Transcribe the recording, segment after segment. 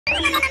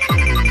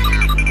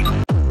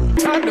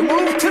Time to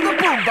move to the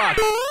boombox.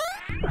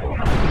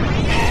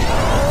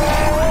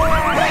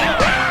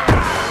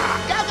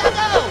 Go, go,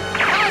 go!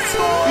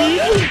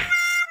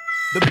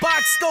 The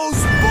box goes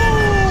boom!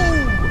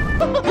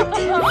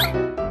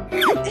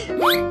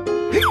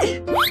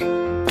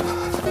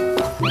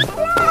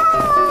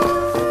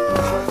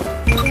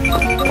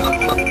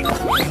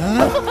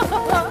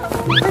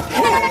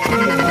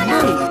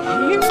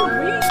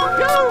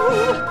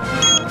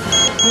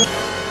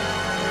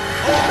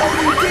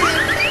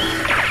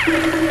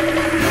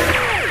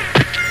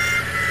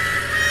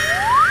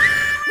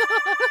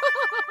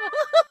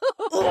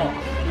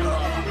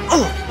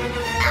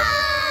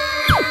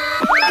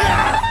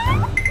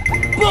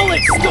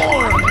 Bullet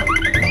storm!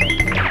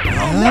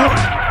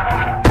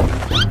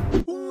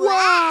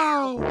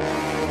 Wow!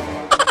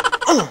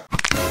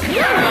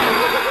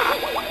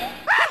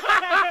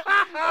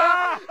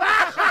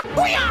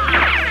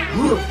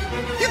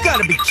 You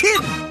gotta be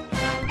kidding!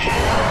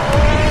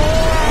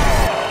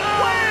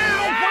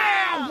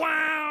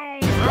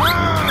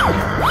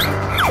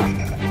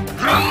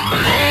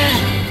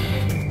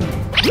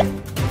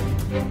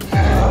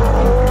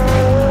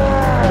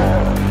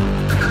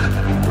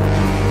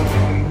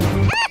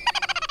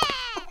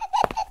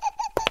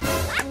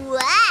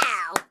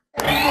 Wow!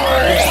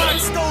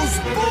 Box goes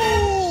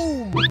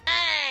boom!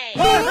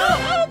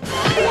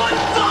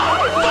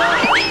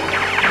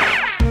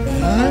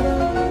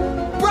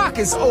 Brock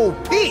is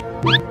OP!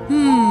 What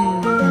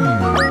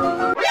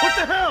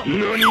the hell?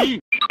 Nani?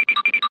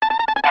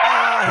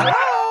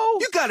 Hello?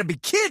 You gotta be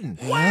kidding!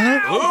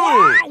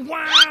 Wow!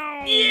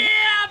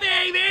 Yeah,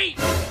 baby!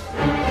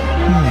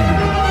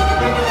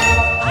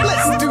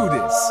 Let's do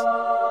this!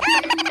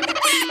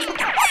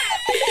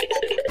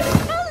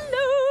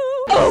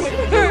 Oh, it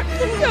hurts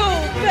so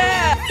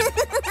bad!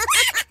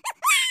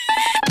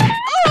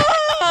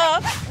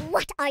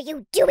 What are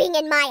you doing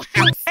in my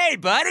house? Hey,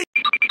 buddy!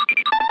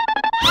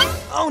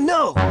 Oh,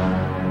 no!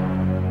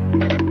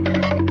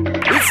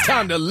 It's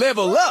time to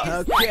level up!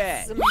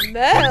 Okay.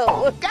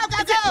 Smell! Go,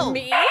 go, go!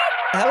 Me?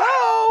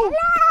 Hello?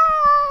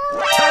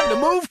 Time to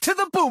move to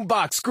the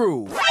boombox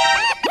groove!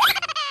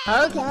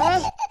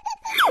 Okay.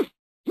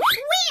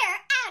 We're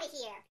out of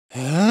here.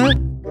 Huh?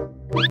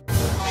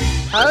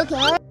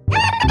 Okay.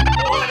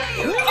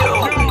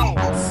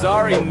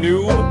 Sorry,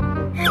 noob.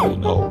 Oh,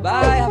 no.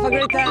 Bye, have a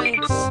great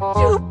time.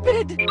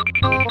 Stupid!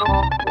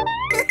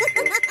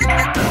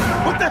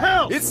 What the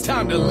hell? It's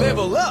time to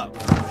level up!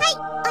 Hi,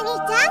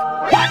 Anita.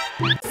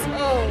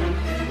 Oh,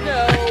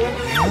 no.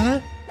 Huh?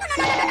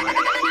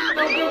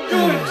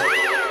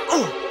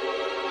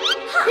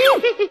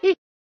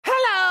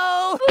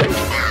 Hello!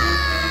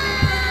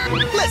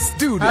 Let's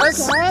do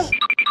this! Okay.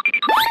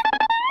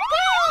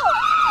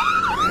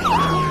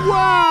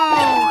 Wow!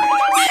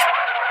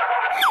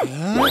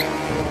 Huh?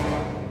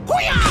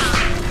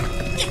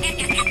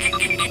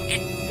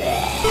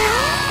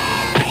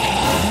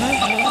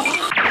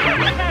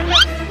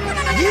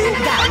 You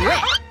got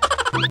wet.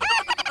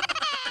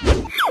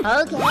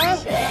 Okay.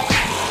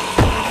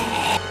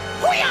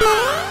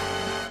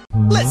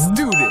 Let's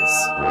do this!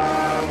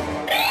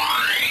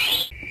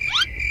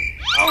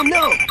 Oh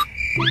no!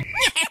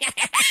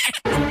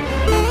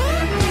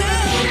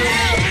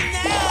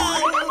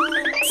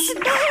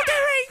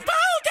 Smoldering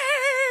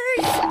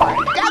boulders!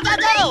 Go, go,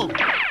 go!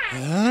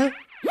 Huh?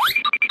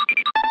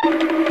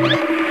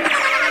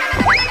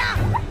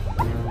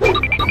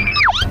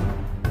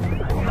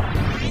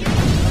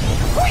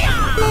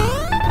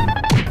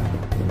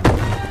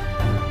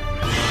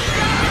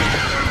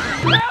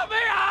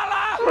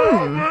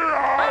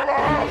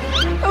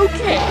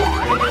 Okay.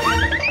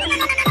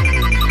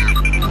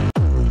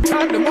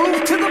 Time to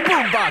move to the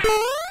boombox!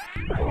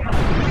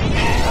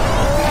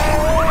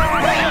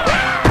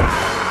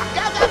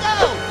 Go, go, go!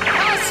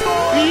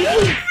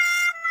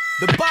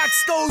 The box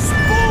goes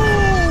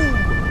boom!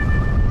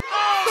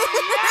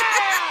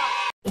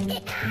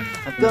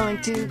 I'm going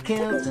to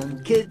count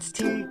some kids'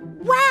 teeth.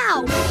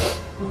 Wow!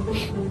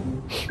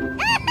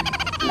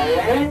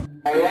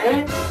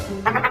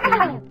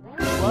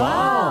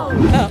 Wow!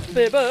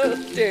 Happy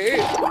birthday!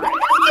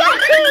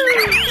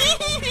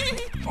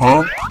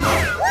 Huh?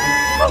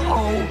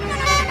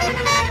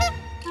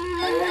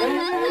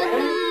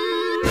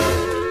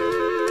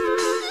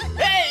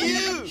 Hey,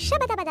 you!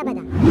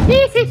 Shabba-dabba-dabba-da.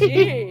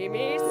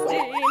 Jimmy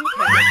Steam!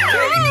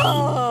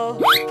 Oh.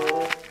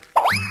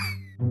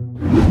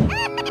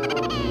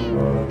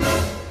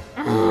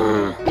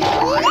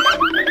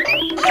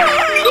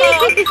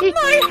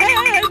 My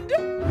head!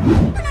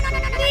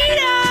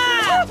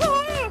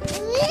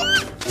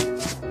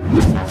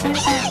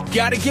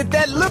 Gotta get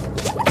that look!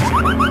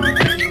 Oh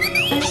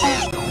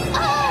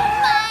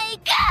my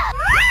god!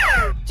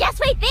 Just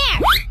wait there!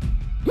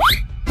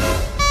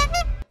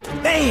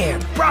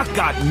 Man, Brock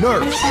got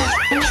nerfed!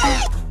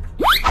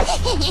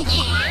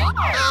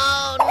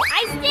 Oh,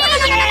 I see you!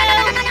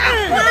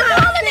 What's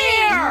over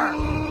there?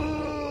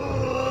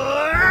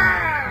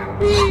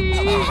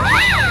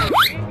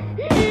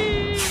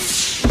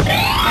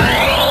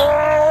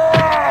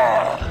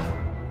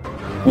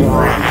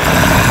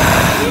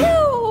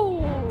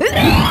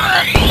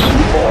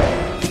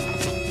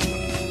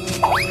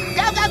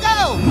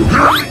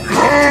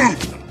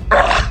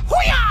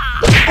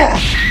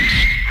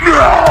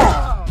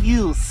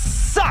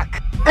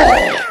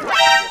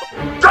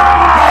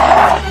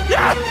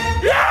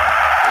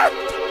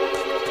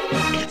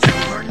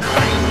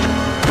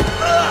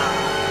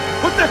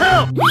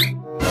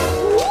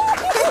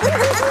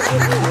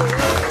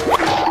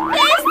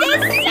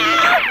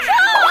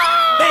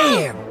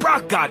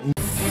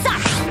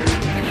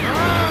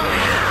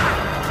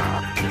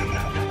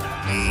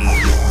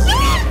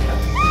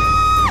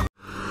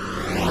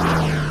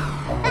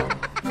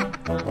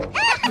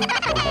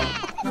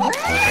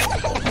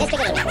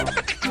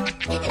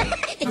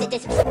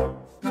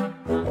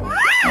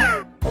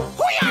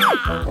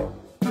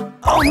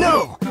 Oh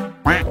no!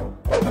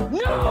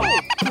 No!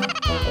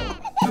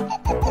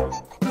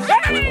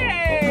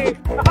 Hey!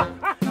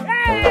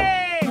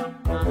 Hey!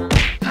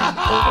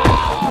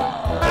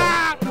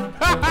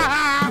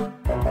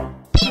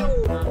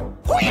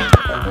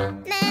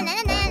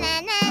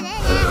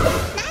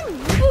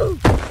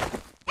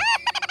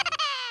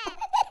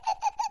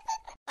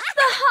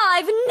 The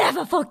hive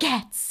never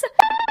forgets.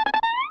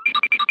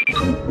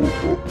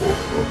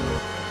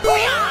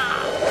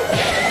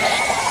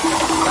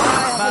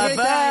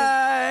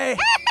 Bye-bye!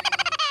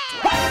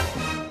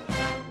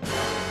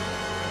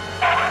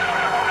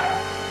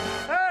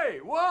 Hey,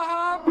 what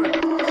happened?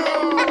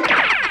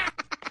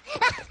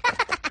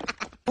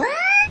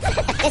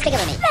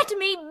 Let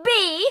me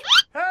be.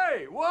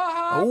 Hey, what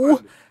happened?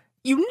 Oh,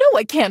 you know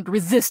I can't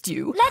resist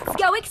you. Let's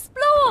go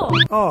explore.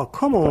 Oh,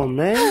 come on,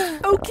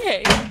 man.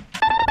 Okay.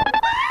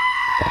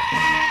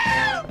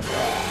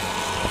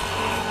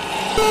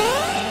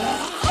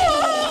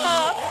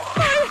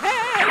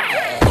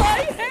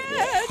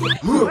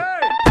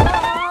 Hey,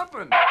 what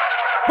happened?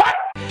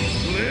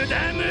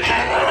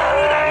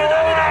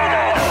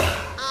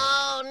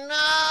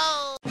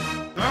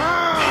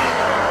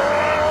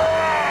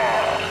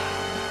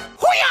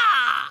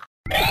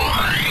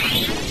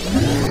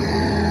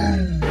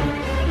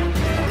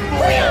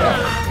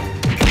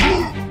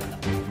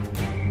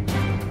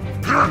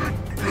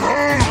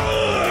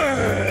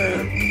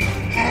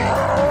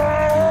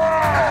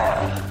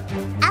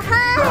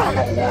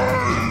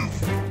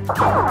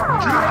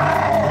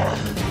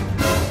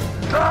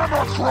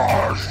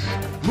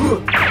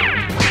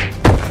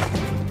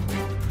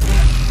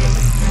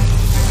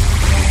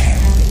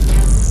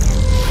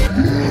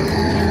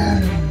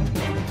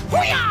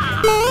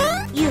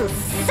 You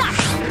suck.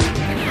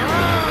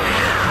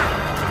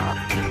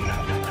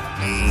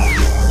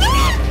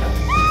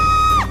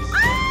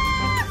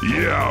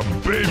 Yeah,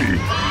 baby.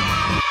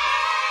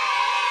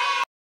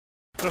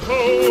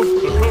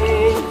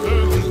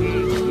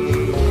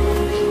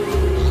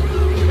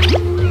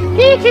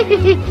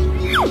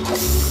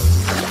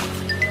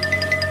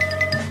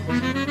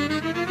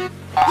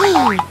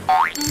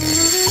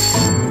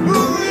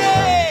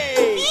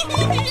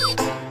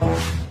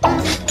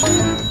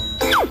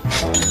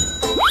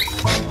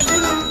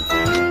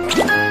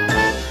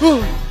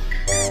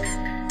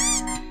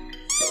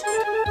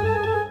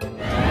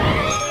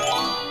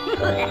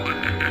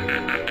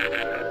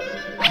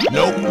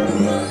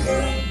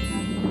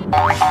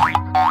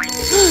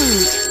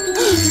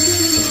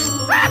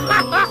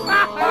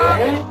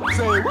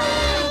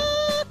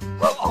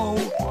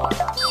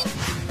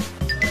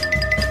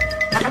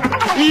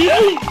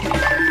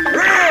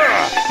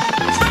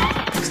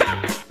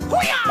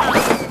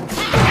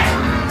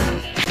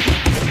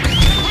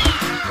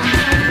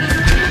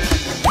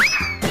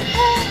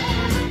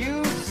 You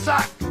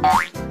suck!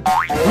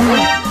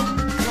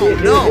 Oh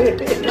no!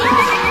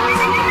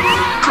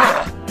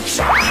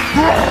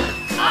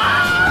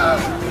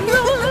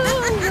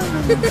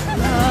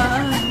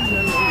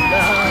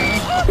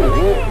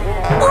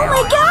 Oh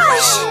my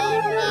gosh!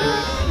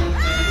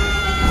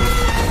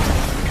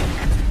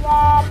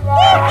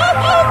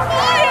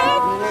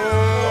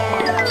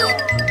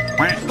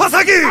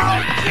 Hasagi!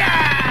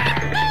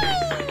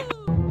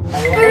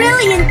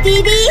 Brilliant,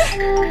 Phoebe!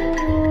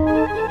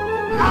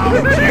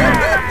 Let me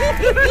out!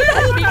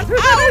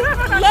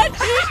 Let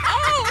me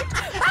out!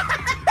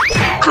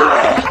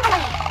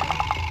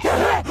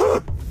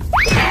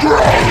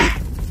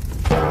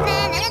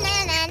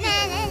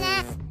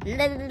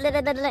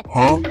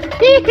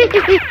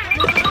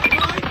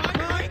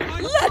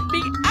 Let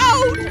me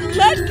out!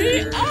 Let me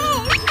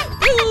out!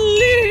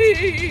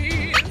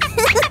 Please!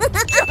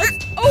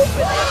 Just open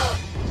it!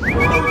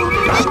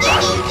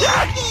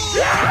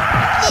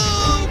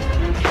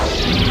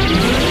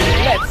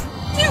 Let's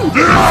do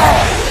this!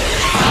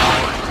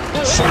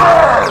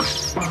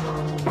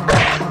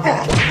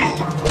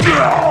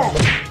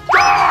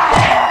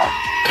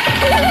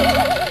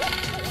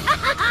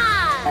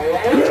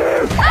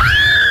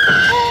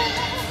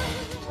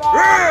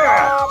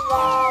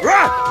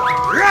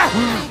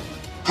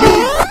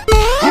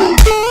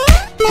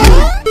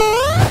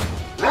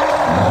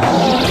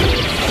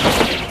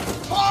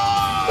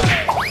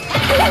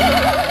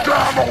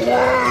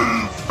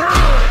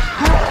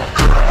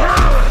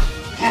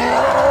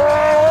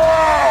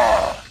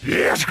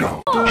 Let's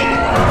go.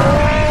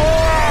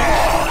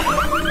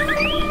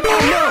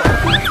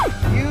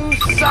 You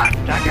suck,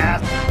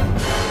 jackass!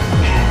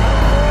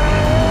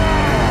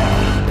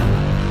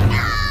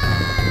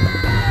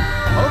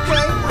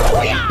 Okay.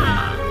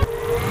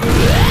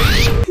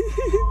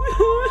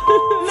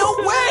 No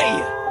way!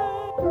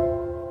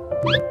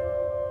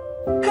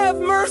 Have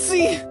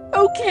mercy!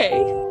 Okay.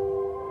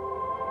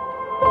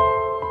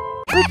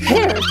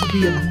 Prepare to be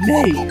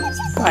amazed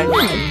by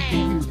my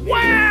beauty.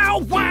 Wow,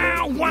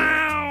 wow,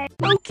 wow.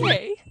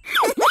 Okay.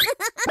 Okay.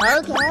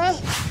 Buzz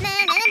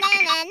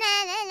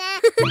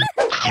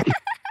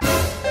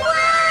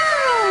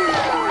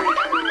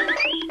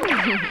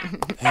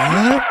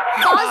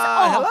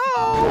off. Hello?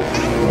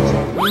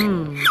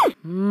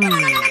 No.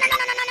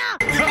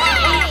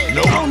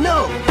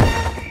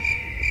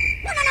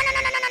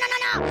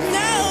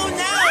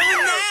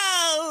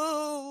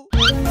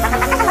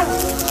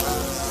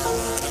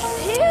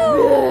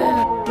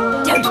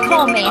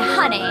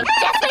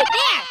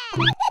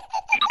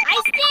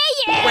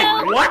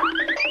 What?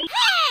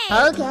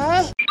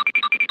 Okay.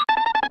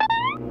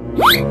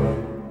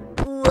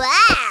 Wow!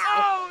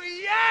 Oh,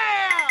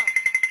 yeah!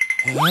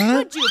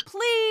 Would you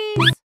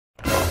please?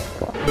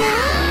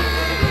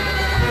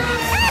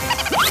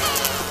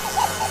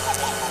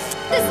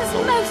 This is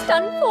most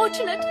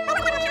unfortunate.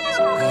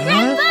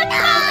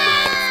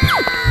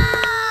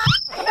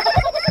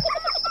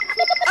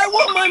 I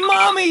want my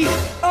mommy!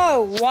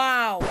 Oh,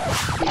 wow.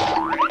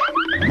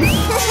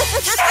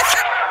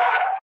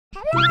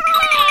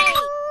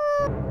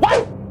 What?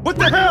 What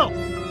the hell?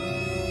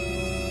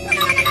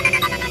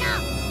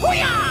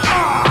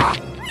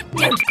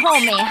 Don't call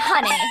me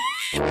honey.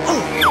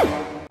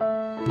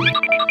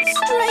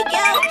 Strike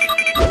out!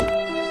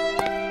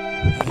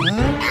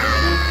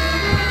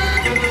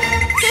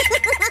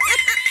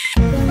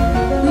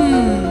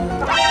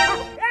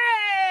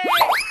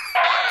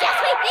 Just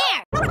wait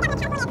there.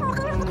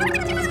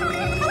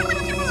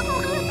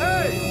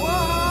 Hey, what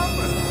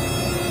happened?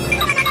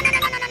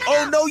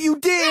 Oh, no, you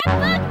did!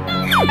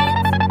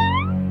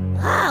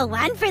 Oh,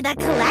 one for the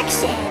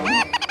collection.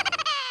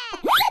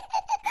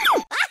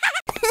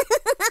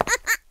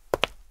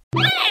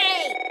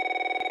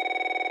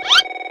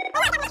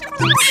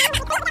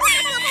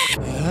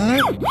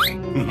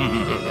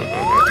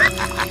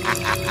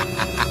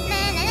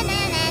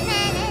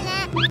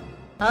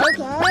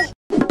 Okay.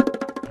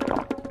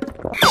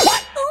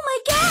 Oh my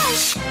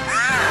gosh!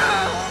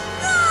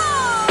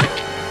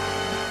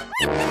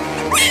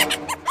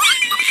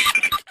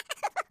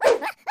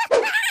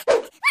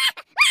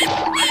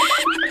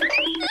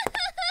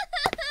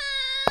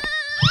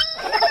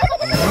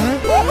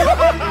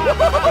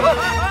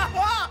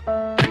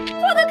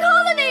 For the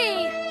colony!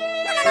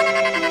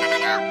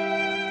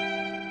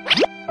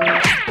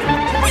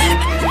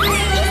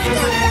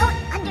 Don't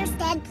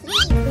understand,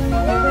 please.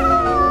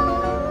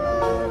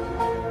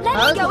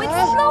 Let's go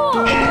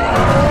explore.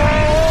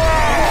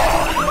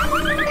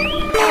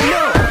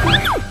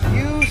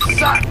 You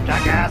suck,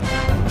 jackass!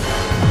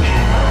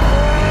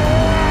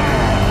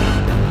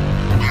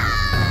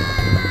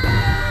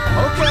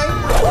 Okay.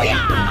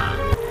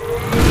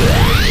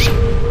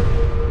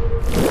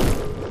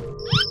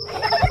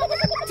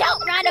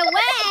 Don't run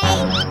away!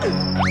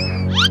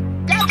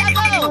 Go, go,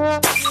 go!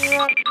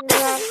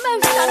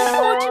 Most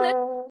unfortunate.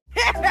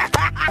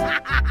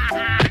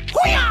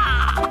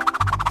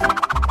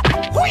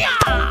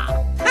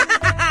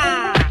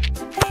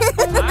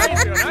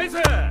 Nice,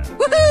 nice!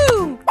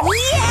 Woohoo!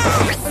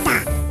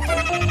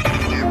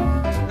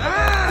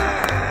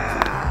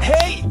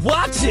 Hey,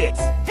 watch it!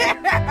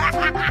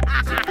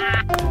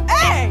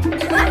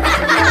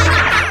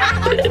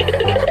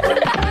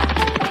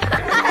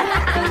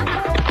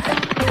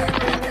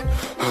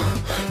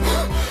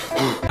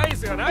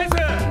 Nice, nice!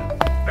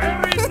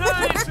 Very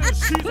nice!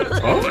 She's a...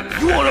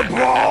 You wanna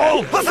brawl?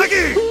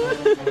 Masaki!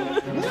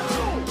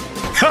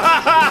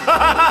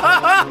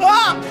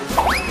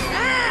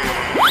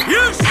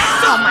 You suck!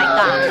 Oh my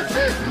god.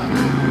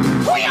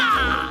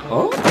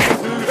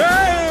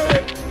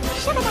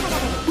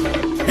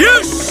 You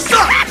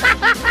suck!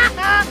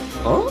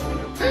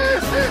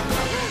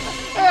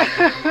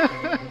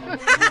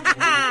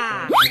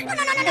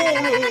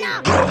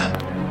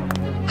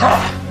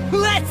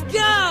 Let's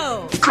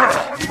go!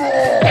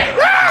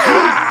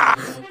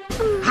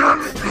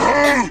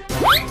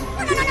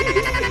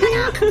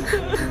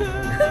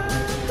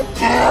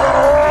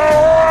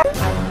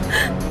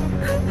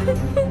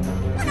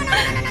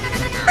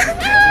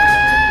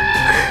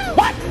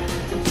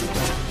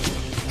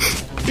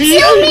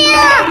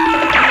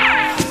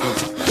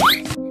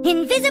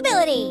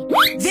 Invisibility!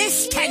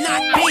 This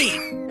cannot be!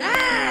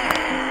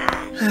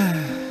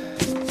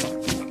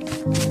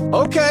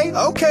 Okay,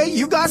 okay,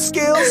 you got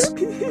skills.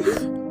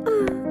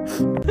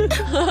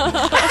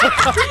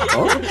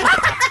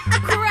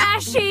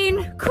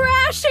 Crashing!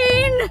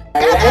 Crashing!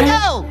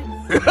 Go,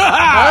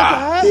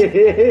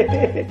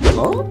 okay.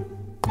 Oh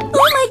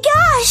my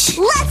gosh!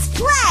 Let's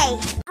play!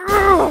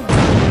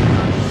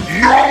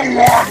 No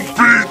one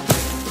beat!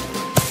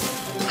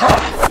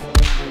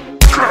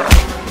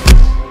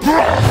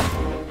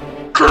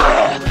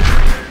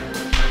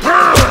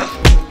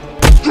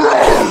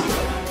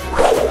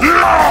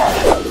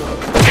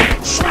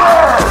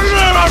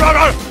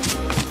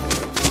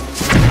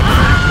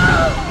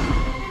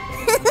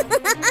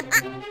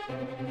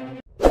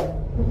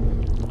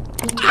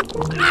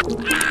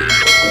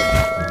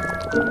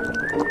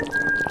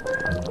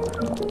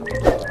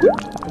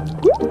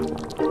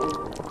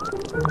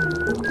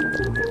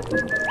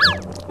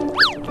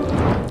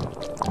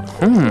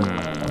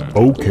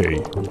 Okay.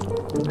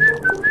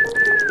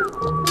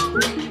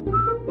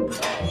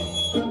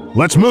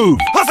 Let's move.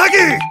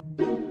 Hasagi!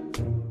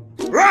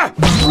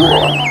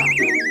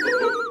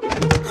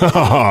 Ha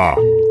ha ha.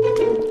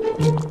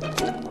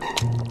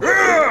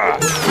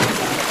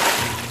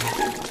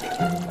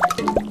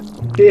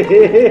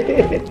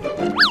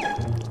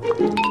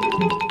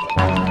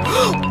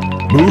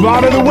 Move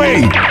out of the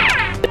way.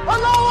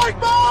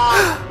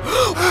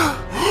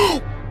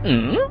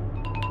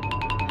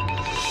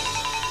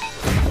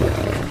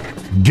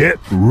 Get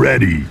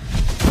ready.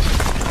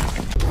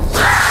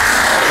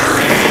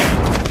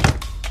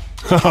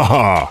 Ha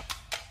ha!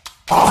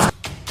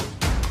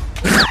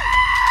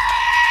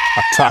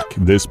 Attack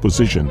this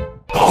position.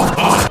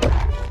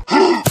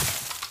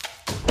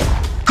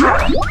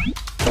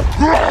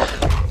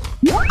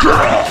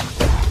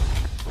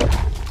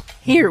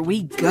 Here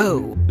we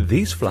go.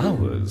 These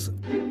flowers.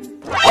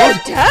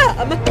 Oh,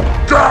 damn!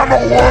 Damn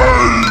away!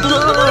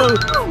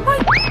 Oh, my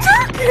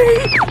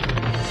turkey!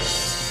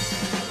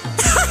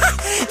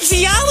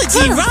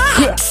 Geology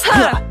rocks!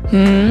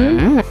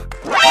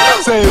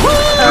 Say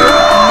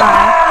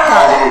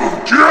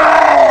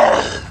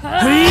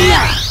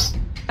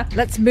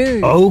Let's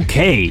move.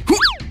 Okay.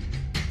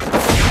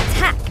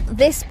 Attack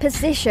this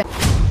position.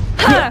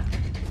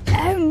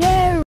 Oh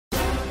no.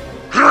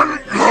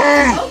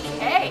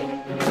 Okay.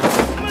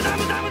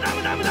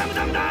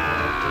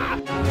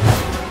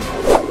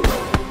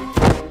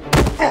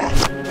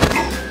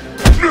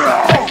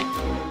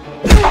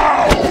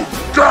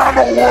 damn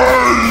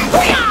away!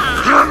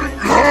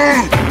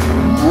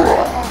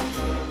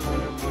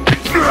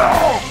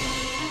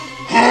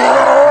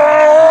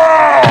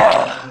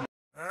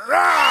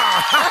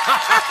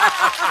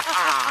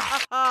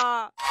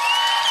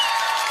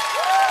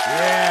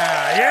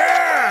 Yeah,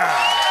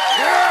 yeah,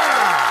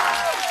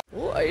 yeah!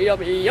 Oh,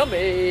 yummy,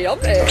 yummy,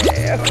 yummy.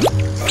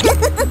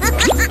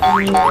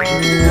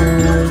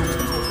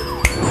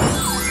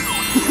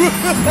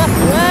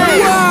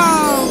 Hey,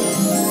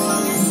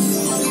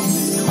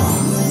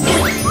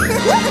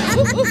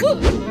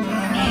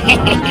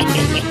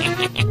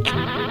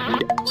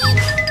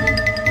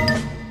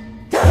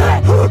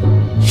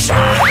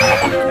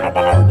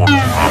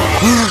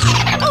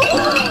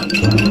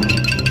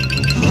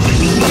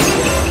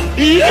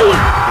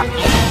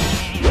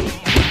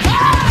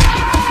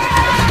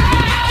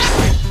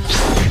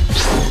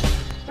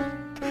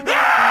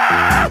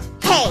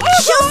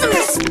 show some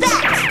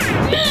respect!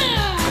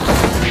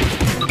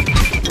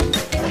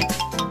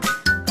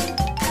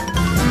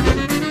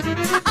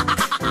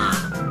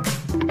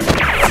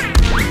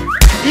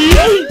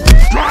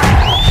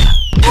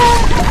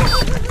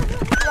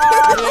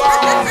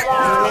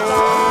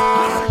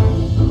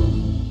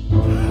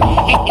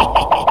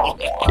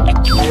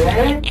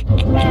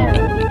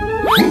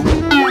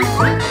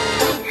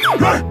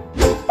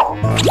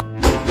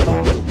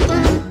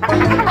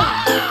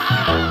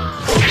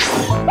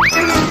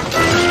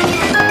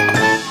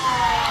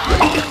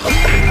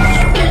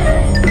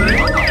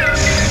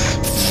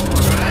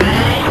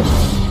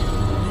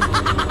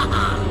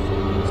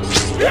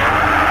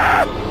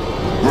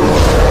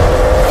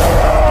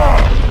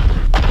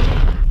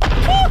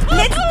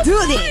 Let's do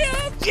this!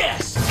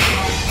 Yes!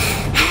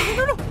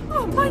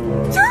 Oh, my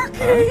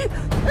turkey!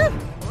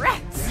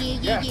 Rats!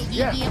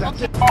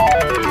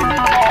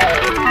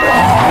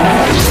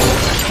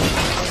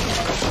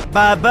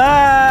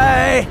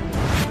 Bye-bye.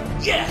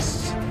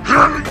 Yes!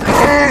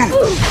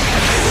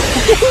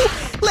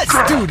 Let's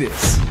do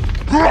this.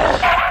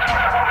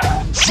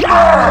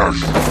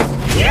 Smash!